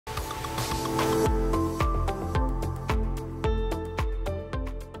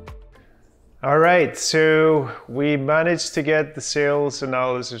All right, so we managed to get the sales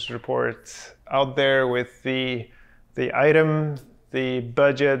analysis report out there with the item, the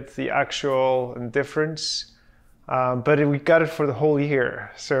budget, the actual, and difference. But we got it for the whole year.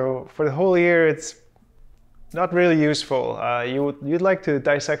 So for the whole year, it's not really useful. You'd like to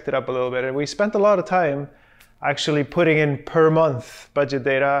dissect it up a little bit. And we spent a lot of time actually putting in per month budget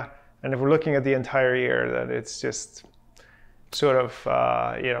data. And if we're looking at the entire year, then it's just sort of,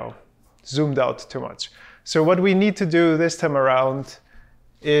 zoomed out too much. So what we need to do this time around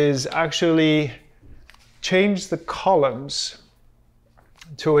is actually change the columns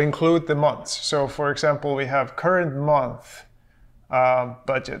to include the months. So for example, we have current month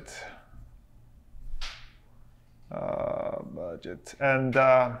budget and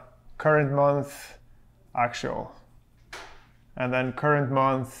current month actual, and then current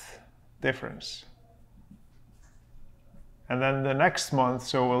month difference. And then the next month,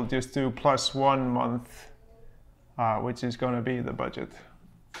 so we'll just do +1 month, which is going to be the budget.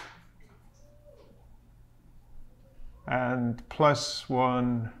 And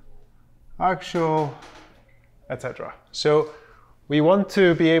 +1 actual, etc. So we want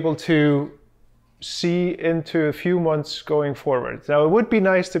to be able to see into a few months going forward. Now, it would be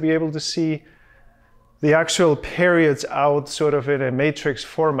nice to be able to see the actual periods out sort of in a matrix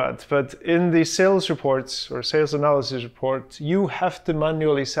format, but in the sales reports or sales analysis report, you have to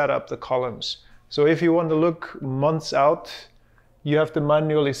manually set up the columns. So if you want to look months out, you have to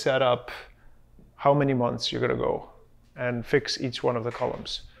manually set up how many months you're going to go and fix each one of the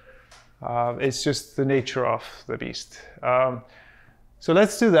columns. It's just the nature of the beast. So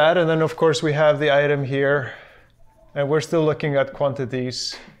let's do that. And then of course we have the item here, and we're still looking at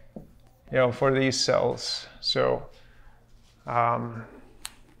quantities for these cells. So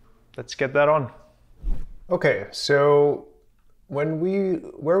let's get that on. Okay, so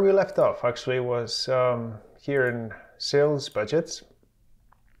where we left off actually was here in sales budgets.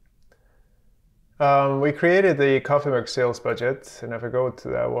 We created the coffee mug sales budget, and if I go to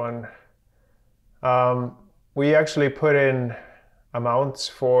that one, we actually put in amounts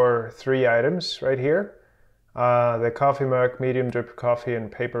for 3 items right here. The coffee mug, medium drip coffee,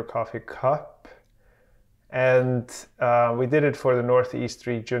 and paper coffee cup. And we did it for the Northeast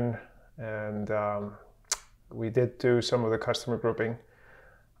region, and we did do some of the customer grouping.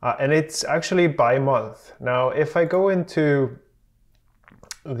 And it's actually by month. Now, if I go into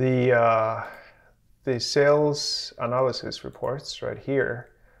the sales analysis reports right here,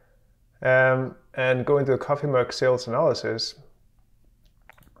 and go into the coffee mug sales analysis,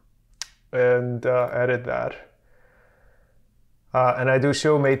 and edit that. And I do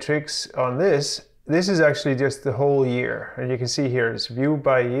show matrix on this. This is actually just the whole year. And you can see here, it's view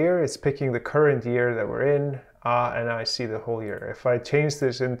by year. It's picking the current year that we're in, and I see the whole year. If I change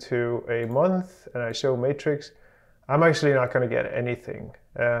this into a month and I show matrix, I'm actually not going to get anything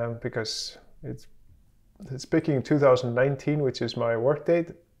because it's picking 2019, which is my work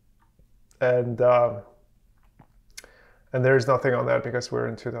date. And there's nothing on that because we're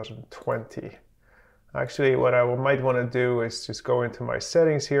in 2020. Actually, what I might want to do is just go into my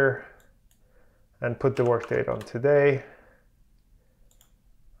settings here and put the work date on today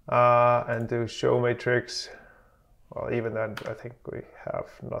and do show matrix. Well, even then, I think we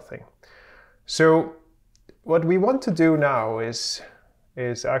have nothing. So what we want to do now is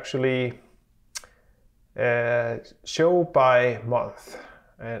actually show by month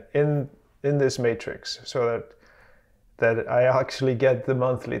in this matrix, so that I actually get the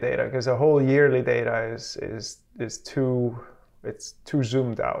monthly data, because the whole yearly data is too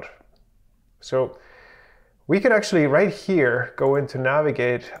zoomed out. So we could actually right here go into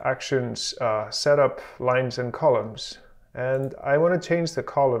navigate actions, set up lines and columns, and I want to change the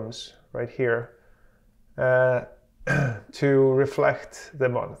columns right here to reflect the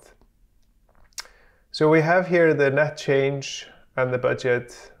month. So we have here the net change and the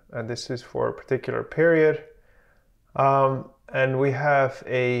budget, and this is for a particular period. And we have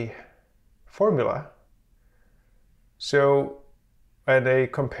a formula, and a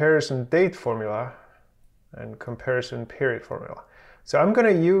comparison date formula and comparison period formula. So I'm going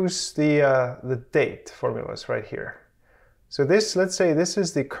to use the date formulas right here. So let's say this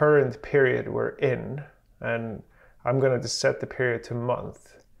is the current period we're in, and I'm going to just set the period to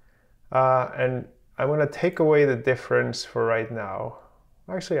month. And I'm going to take away the difference for right now.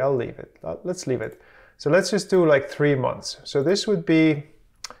 Actually, I'll leave it. Let's leave it. So let's just do like 3 months. So this would be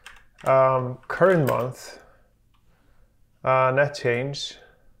current month, net change,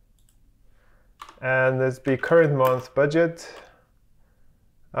 and this be current month budget,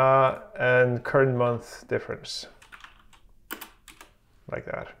 and current month difference, like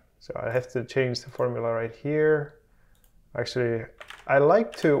that. So I have to change the formula right here. Actually, I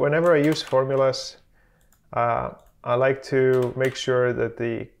like to, whenever I use formulas, I like to make sure that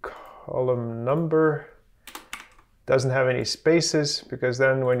the column number doesn't have any spaces, because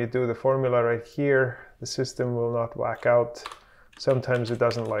then when you do the formula right here, the system will not whack out. Sometimes it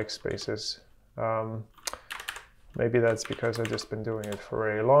doesn't like spaces. Maybe that's because I've just been doing it for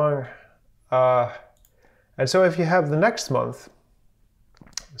very long. And so if you have the next month,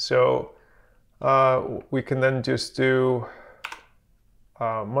 so we can then just do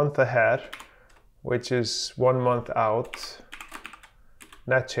month ahead, which is 1 month out,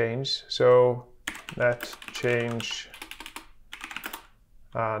 net change. So net change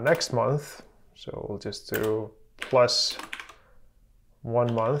next month. So we'll just do plus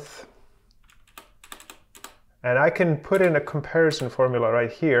 1 month. And I can put in a comparison formula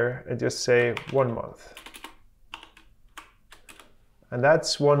right here and just say 1 month. And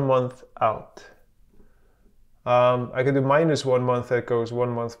that's 1 month out. I can do minus 1 month, that goes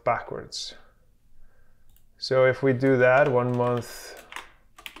 1 month backwards. So if we do that, 1 month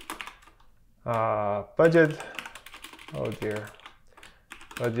budget, oh dear,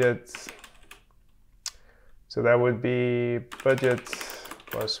 budget. So that would be budget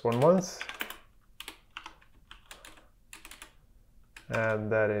plus 1 month.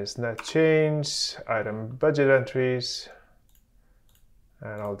 And that is net change, item budget entries.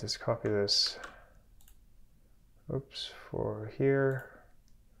 And I'll just copy this, oops, for here.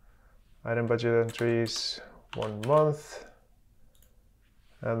 Item budget entries, 1 month.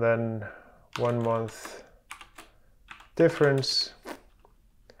 And then 1 month difference.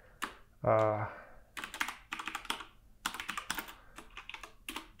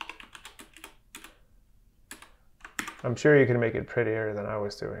 I'm sure you can make it prettier than I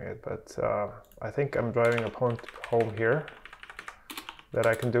was doing it, but I think I'm driving a point home here that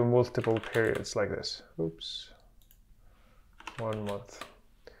I can do multiple periods like this. Oops, 1 month.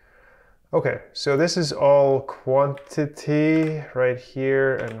 Okay, so this is all quantity right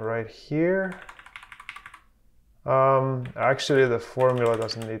here and right here. Actually, the formula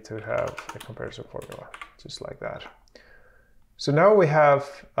doesn't need to have a comparison formula, just like that. So now we have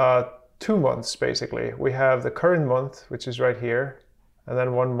 2 months, basically. We have the current month, which is right here, and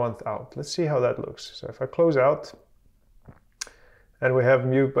then 1 month out. Let's see how that looks. So if I close out, and we have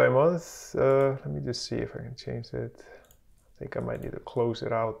mute by month, let me just see if I can change it. I think I might need to close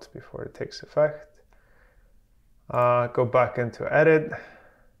it out before it takes effect. Go back into edit,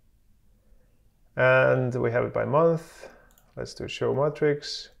 and we have it by month. Let's do show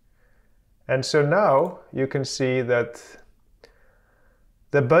matrix. And so now you can see that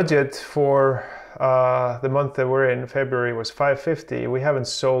the budget for the month that we're in, February, was 550. We haven't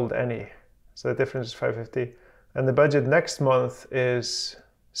sold any, so the difference is 550. And the budget next month is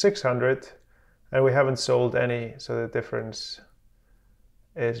 600, and we haven't sold any, so the difference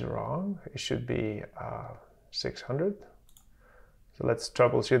is wrong. It should be 600. So let's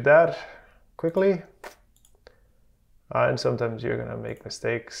troubleshoot that quickly. And sometimes you're gonna make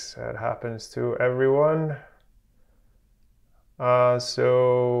mistakes. That happens to everyone.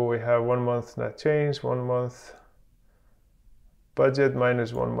 So we have 1 month net change, 1 month budget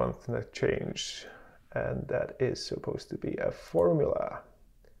minus 1 month net change. And that is supposed to be a formula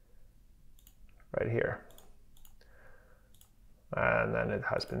right here. And then it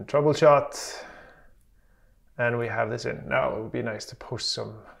has been troubleshot. And we have this in. Now it would be nice to post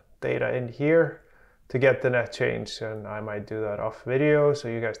some data in here to get the net change. And I might do that off video, so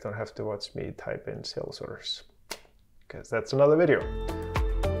you guys don't have to watch me type in sales orders, because that's another video.